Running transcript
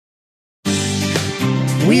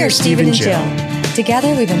We are Steve and Jill.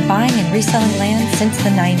 Together, we've been buying and reselling land since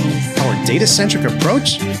the 90s. Our data-centric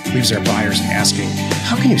approach leaves our buyers asking,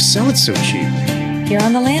 how can you sell it so cheap? Here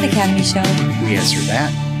on the Land Academy Show, We answer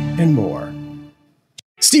that and more.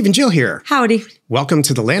 Steve and Jill here. howdy. Welcome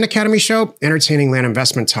to the Land Academy Show, entertaining land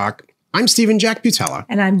investment talk. I'm Stephen Jack Butella.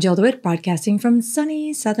 And I'm Jill DeWitt, broadcasting from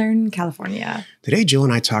sunny Southern California. Today, Jill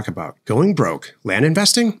and I talk about going broke, land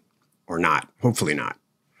investing, or not. Hopefully not.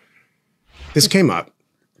 This came up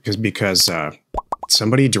because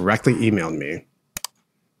somebody directly emailed me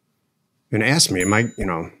and asked me, am I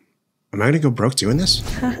going to go broke doing this?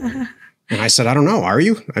 And I said, I don't know. Are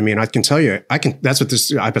you? I mean, I can tell you, that's what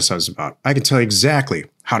this episode is about. I can tell you exactly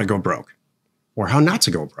how to go broke or how not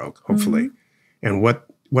to go broke, hopefully. And what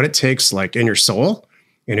it takes, like in your soul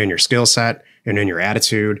and in your skill set and in your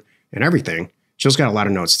attitude and everything. Jill's got a lot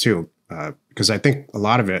of notes too, because I think a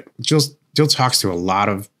lot of it, Jill talks to a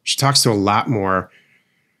lot more.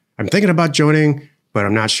 I'm thinking about joining, but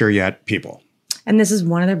I'm not sure yet, people. And this is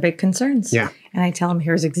one of their big concerns. Yeah. And I tell them,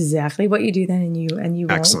 here's exactly what you do then, and you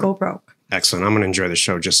won't Excellent. go broke. Excellent. I'm going to enjoy the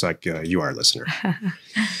show just like you are, listener.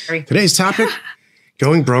 Today's topic,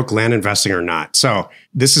 going broke, land investing or not. So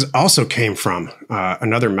this also came from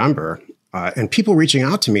another member and people reaching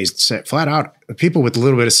out to me say, flat out, people with a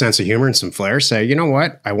little bit of sense of humor and some flair say, you know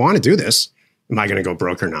what? I want to do this. Am I going to go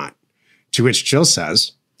broke or not? To which Jill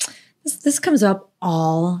says, This comes up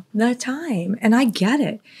all the time, and I get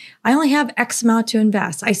it. I only have X amount to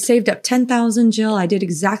invest. I saved up $10,000, Jill. I did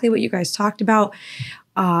exactly what you guys talked about.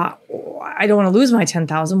 I don't want to lose my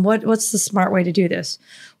 $10,000. What's the smart way to do this?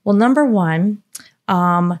 Well, number one,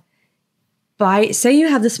 say you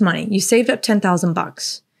have this money, you saved up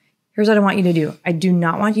 $10,000. Here's what I want you to do. I do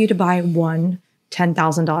not want you to buy one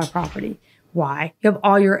 $10,000 property. Why? You have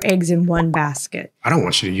all your eggs in one basket. I don't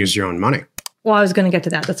want you to use your own money. Well, I was going to get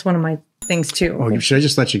to that. That's one of my things too. Oh, should I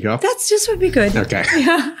just let you go? That's just would be good. Okay.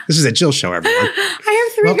 Yeah. This is a Jill show, everyone. I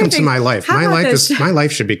have three. Welcome good to things. my life. How about this? My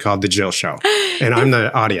life should be called the Jill Show, and I'm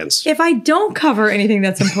the audience. If I don't cover anything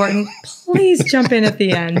that's important, please jump in at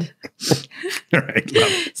the end. All right. Well,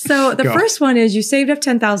 So the first one is you saved up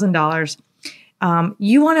 $10,000.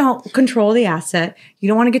 You want to control the asset. You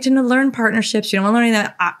don't want to get to learn partnerships. You don't want to learn any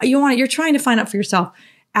of that. You're trying to find out for yourself,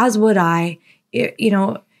 as would I.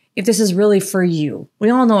 If this is really for you. We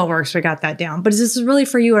all know it works. We got that down. But is this really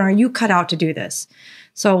for you, and are you cut out to do this?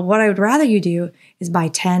 So what I would rather you do is buy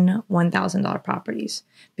 10 $1,000 properties,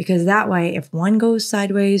 because that way, if one goes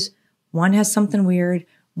sideways, one has something weird,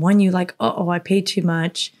 one you like, I paid too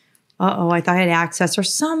much, I thought I had access, or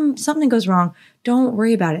something goes wrong, don't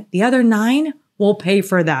worry about it. The other 9 will pay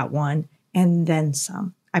for that one and then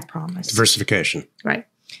some. I promise. diversification. Right.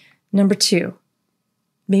 Number 2,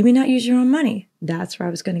 maybe not use your own money. That's where I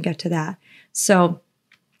was going to get to that. So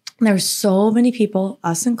there's so many people,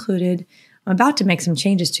 us included. I'm about to make some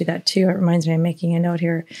changes to that too. It reminds me, I'm making a note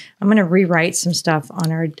here. I'm going to rewrite some stuff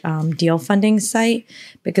on our deal funding site,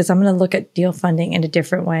 because I'm going to look at deal funding in a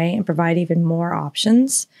different way and provide even more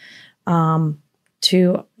options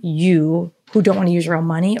to you who don't want to use your own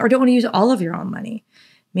money or don't want to use all of your own money.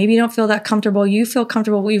 Maybe you don't feel that comfortable. You feel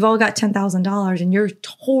comfortable. We've all got $10,000 and you're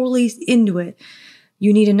totally into it.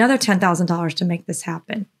 You need another $10,000 to make this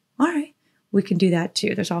happen. All right, we can do that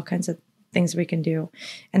too. There's all kinds of things we can do.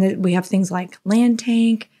 And then we have things like Land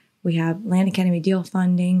Tank. We have Land Academy deal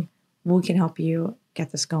funding. We can help you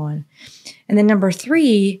get this going. And then number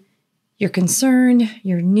 3, you're concerned,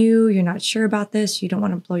 you're new, you're not sure about this, you don't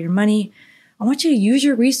want to blow your money. I want you to use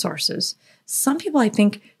your resources. Some people, I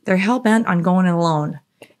think, they're hell-bent on going it alone.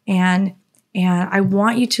 And I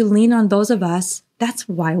want you to lean on those of us. That's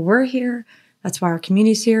why we're here. That's why our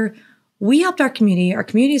community's here. We helped our community. Our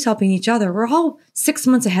community is helping each other. We're all 6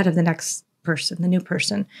 months ahead of the next person, the new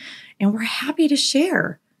person. And we're happy to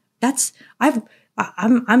share.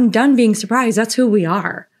 I'm done being surprised. That's who we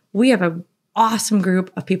are. We have an awesome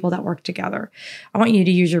group of people that work together. I want you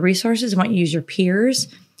to use your resources. I want you to use your peers.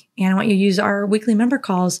 And I want you to use our weekly member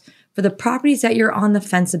calls for the properties that you're on the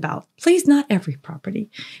fence about. Please, not every property,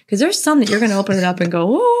 because there's some that you're going to open it up and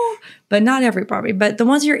go, oh, but not every property, but the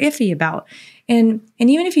ones you're iffy about. And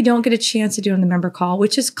even if you don't get a chance to do it on the member call,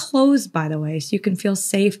 which is closed, by the way, so you can feel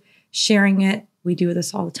safe sharing it. We do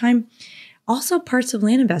this all the time. Also, parts of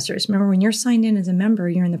Land Investors. Remember, when you're signed in as a member,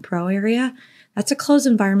 you're in the pro area. That's a closed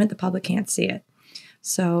environment. The public can't see it.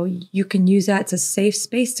 So you can use that. It's a safe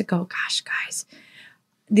space to go, gosh, guys,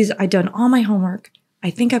 I've done all my homework. I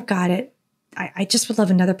think I've got it. I just would love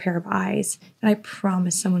another pair of eyes. And I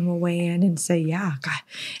promise someone will weigh in and say, yeah, God.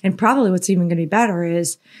 And probably what's even going to be better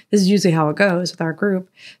is, this is usually how it goes with our group.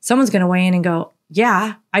 Someone's going to weigh in and go,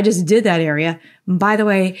 yeah, I just did that area. And by the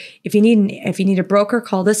way, if you need a broker,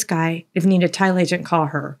 call this guy. If you need a title agent, call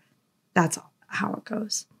her. That's how it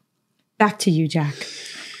goes. Back to you, Jack.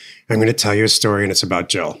 I'm going to tell you a story, and it's about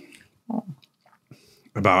Jill. Oh.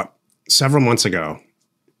 About several months ago,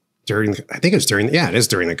 it is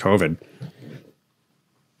during the COVID.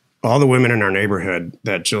 All the women in our neighborhood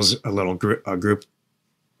that Jill's a group,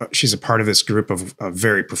 she's a part of this group of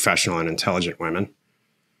very professional and intelligent women,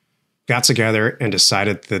 got together and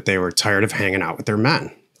decided that they were tired of hanging out with their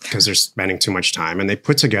men because they're spending too much time. And they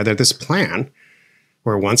put together this plan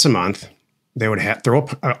where once a month they would throw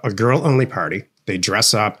a girl-only party. They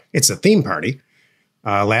dress up. It's a theme party.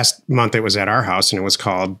 Last month it was at our house, and it was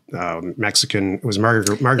called Mexican. It was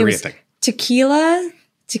margarita thing. Tequila,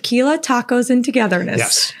 tacos, and togetherness.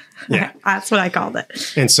 Yes, yeah, that's what I called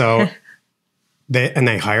it. And so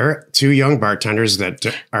they hire 2 young bartenders that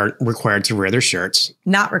are required to wear their shirts.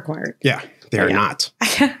 Not required. Yeah, they are not.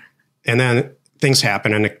 And then things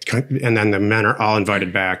happen, and then the men are all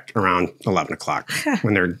invited back around 11 o'clock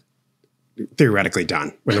when they're theoretically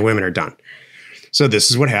done. When the women are done. So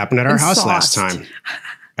this is what happened at our house last time.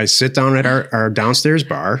 I sit down at our downstairs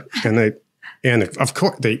bar, and of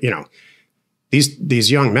course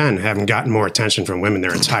these young men haven't gotten more attention from women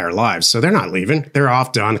their entire lives, so they're not leaving. They're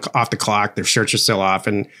off the clock. Their shirts are still off,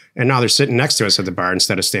 and now they're sitting next to us at the bar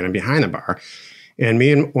instead of standing behind the bar. And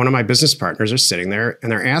me and one of my business partners are sitting there,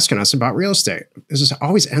 and they're asking us about real estate.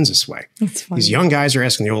 Always ends this way. It's funny. These young guys are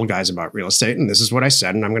asking the old guys about real estate, and this is what I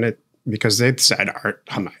said, and because they said,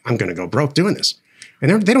 I'm going to go broke doing this.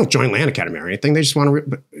 And they don't join Land Academy or anything. They just want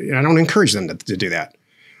to, I don't encourage them to do that.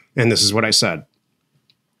 And this is what I said.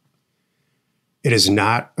 It is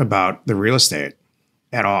not about the real estate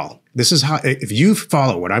at all. This is how, if you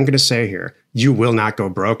follow what I'm going to say here, you will not go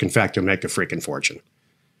broke. In fact, you'll make a freaking fortune.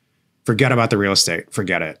 Forget about the real estate.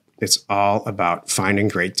 Forget it. It's all about finding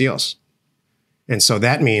great deals. And so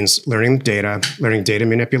that means learning data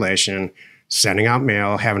manipulation, sending out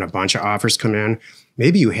mail, having a bunch of offers come in.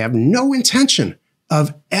 Maybe you have no intention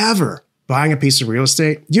of ever buying a piece of real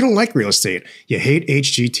estate. You don't like real estate. You hate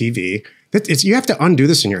HGTV. You have to undo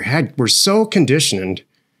this in your head. We're so conditioned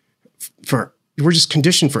we're just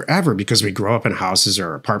conditioned forever because we grow up in houses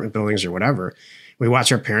or apartment buildings or whatever. We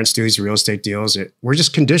watch our parents do these real estate deals. We're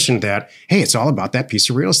just conditioned that, hey, it's all about that piece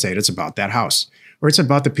of real estate. It's about that house, or it's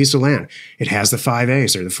about the piece of land. It has the 5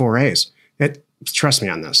 A's or the 4 A's. Trust me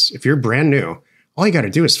on this. If you're brand new, all you got to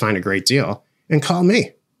do is find a great deal and call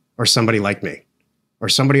me or somebody like me or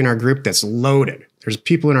somebody in our group that's loaded. There's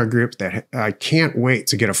people in our group that I can't wait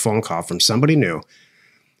to get a phone call from somebody new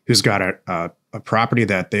who's got a property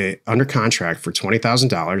that they under contract for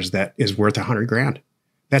 $20,000 that is worth $100,000.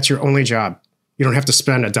 That's your only job. You don't have to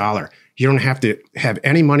spend $1. You don't have to have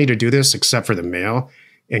any money to do this except for the mail.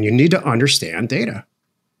 And you need to understand data.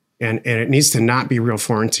 And it needs to not be real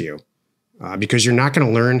foreign to you because you're not going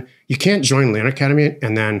to learn. You can't join Land Academy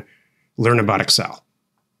and then learn about Excel.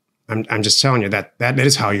 I'm just telling you that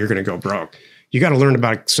is how you're going to go broke. You got to learn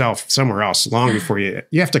about Excel somewhere else long before you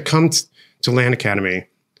have to come to Land Academy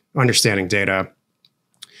understanding data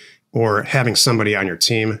or having somebody on your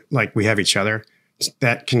team like we have each other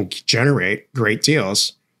that can generate great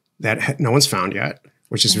deals that no one's found yet,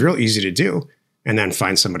 which is real easy to do, and then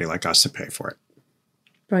find somebody like us to pay for it.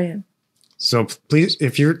 Brilliant. So please,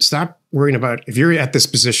 if you're at this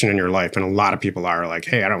position in your life, and a lot of people are like,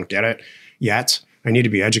 hey, I don't get it yet. I need to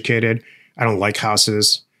be educated. I don't like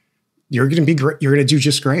houses. You're going to be great. You're going to do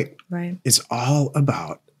just great. Right. It's all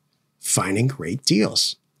about finding great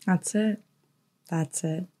deals. That's it.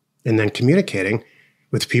 And then communicating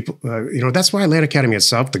with people. That's why Land Academy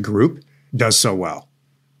itself, the group, does so well.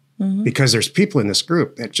 Mm-hmm. Because there's people in this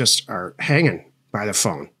group that just are hanging by the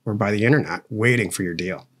phone or by the internet waiting for your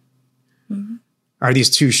deal. Mm-hmm. Are these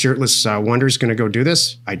 2 shirtless wonders going to go do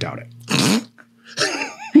this? I doubt it.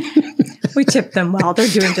 We tip them well. They're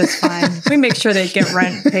doing just fine. We make sure they get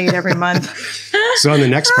rent paid every month. So on the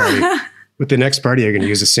next party, with the next party, you're going to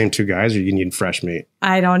use the same 2 guys, or you need fresh meat?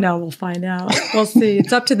 I don't know. We'll find out. We'll see.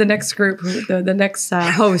 It's up to the next group, the next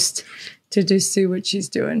host, to just see what she's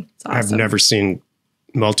doing. It's awesome. I've never seen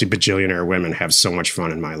multi-bajillionaire women have so much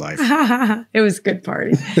fun in my life. It was a good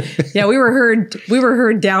party. Yeah, we were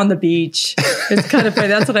heard down the beach. It's kind of funny.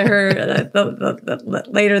 That's what I heard.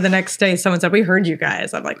 Later the next day, someone said, "We heard you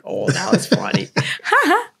guys." I'm like, "Oh, that was funny."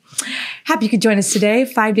 Happy you could join us today.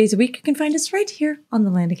 5 days a week. You can find us right here on the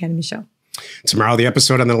Land Academy Show. Tomorrow, the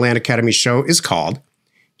episode on the Land Academy Show is called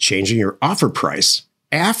Changing Your Offer Price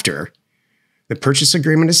After the Purchase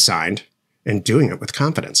Agreement is Signed and Doing It with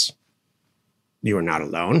Confidence. You are not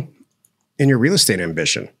alone in your real estate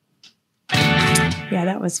ambition. Yeah,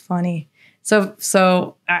 that was funny.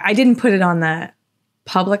 So I didn't put it on the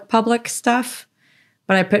public stuff,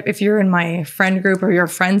 but I put, if you're in my friend group or your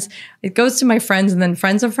friends, it goes to my friends and then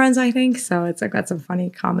friends of friends, I think. So it's like, got some funny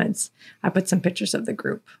comments. I put some pictures of the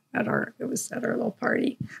group it was at our little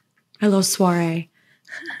party, our little soiree.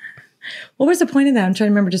 What was the point of that? I'm trying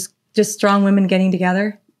to remember. Just strong women getting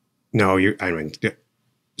together. No,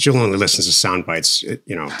 she'll only listen to sound bites,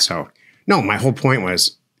 so no, my whole point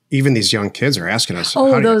was even these young kids are asking us,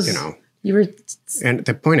 and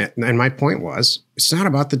my point was, it's not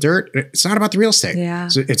about the dirt. It's not about the real estate. Yeah.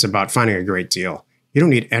 It's about finding a great deal. You don't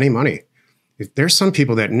need any money. There's some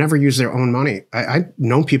people that never use their own money. I've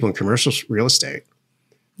known people in commercial real estate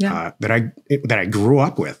that I grew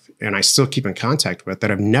up with and I still keep in contact with that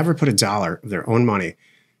have never put $1 of their own money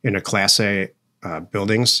into Class A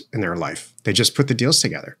buildings in their life. They just put the deals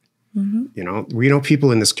together. Mm-hmm. We know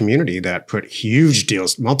people in this community that put huge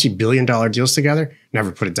deals, multi-billion-dollar deals together,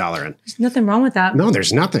 never put $1 in. There's nothing wrong with that. No,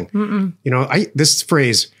 there's nothing. Mm-mm. This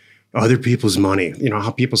phrase, other people's money,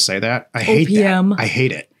 how people say that? I hate that. I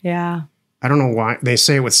hate it. Yeah. I don't know why. They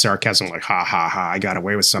say it with sarcasm, like, ha, ha, ha, I got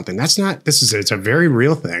away with something. It's a very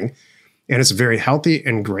real thing, and it's a very healthy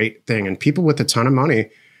and great thing. And people with a ton of money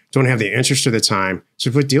don't have the interest or the time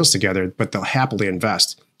to put deals together, but they'll happily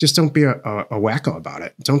invest. Just don't be a wacko about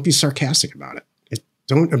it. Don't be sarcastic about it.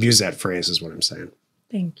 Don't abuse that phrase is what I'm saying.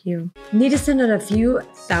 Thank you. Need to send out a few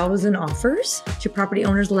thousand offers to property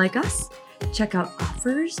owners like us? Check out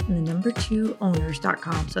offers and the number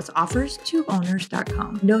 2owners.com. So that's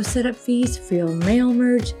offers2owners.com. No setup fees, free mail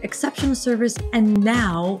merge, exceptional service, and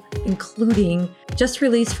now including just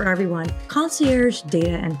released for everyone, concierge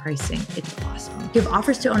data and pricing. It's awesome. Give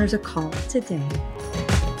Offers to Owners a call today.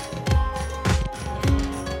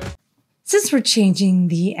 Since we're changing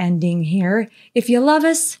the ending here, if you love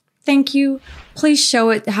us, thank you. Please show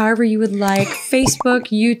it however you would like. Facebook,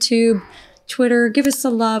 YouTube, Twitter, give us a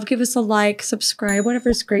love, give us a like, subscribe, whatever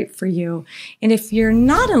is great for you. And if you're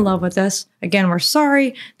not in love with us, again, we're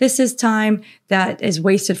sorry. This is time that is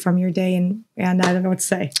wasted from your day, and I don't know what to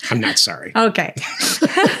say. I'm not sorry. Okay.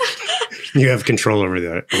 You have control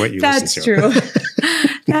over what you listen to. That's true.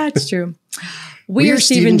 That's true. We are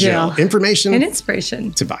Steve and Jill. Information and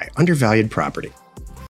inspiration to buy undervalued property.